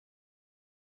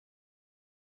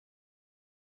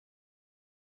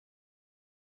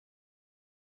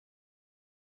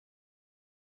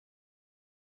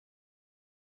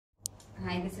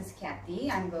Hi, this is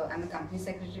Khyati. I'm a company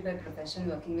secretary by profession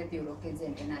working with EuroKids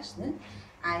International.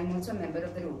 I'm also a member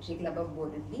of the Rotary Club of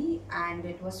Borivli, and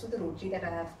it was through the Rotary that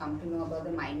I have come to know about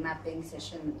the mind mapping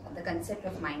session, the concept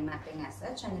of mind mapping as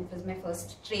such, and it was my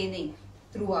first training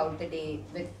throughout the day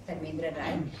with Dharmendra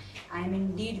Rai. I'm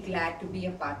indeed glad to be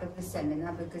a part of this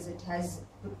seminar because it has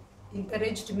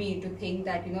encouraged me to think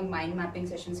that mind mapping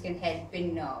sessions can help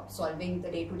in solving the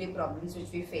day-to-day problems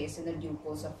which we face in the due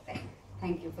course of time.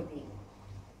 Thank you for being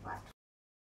part.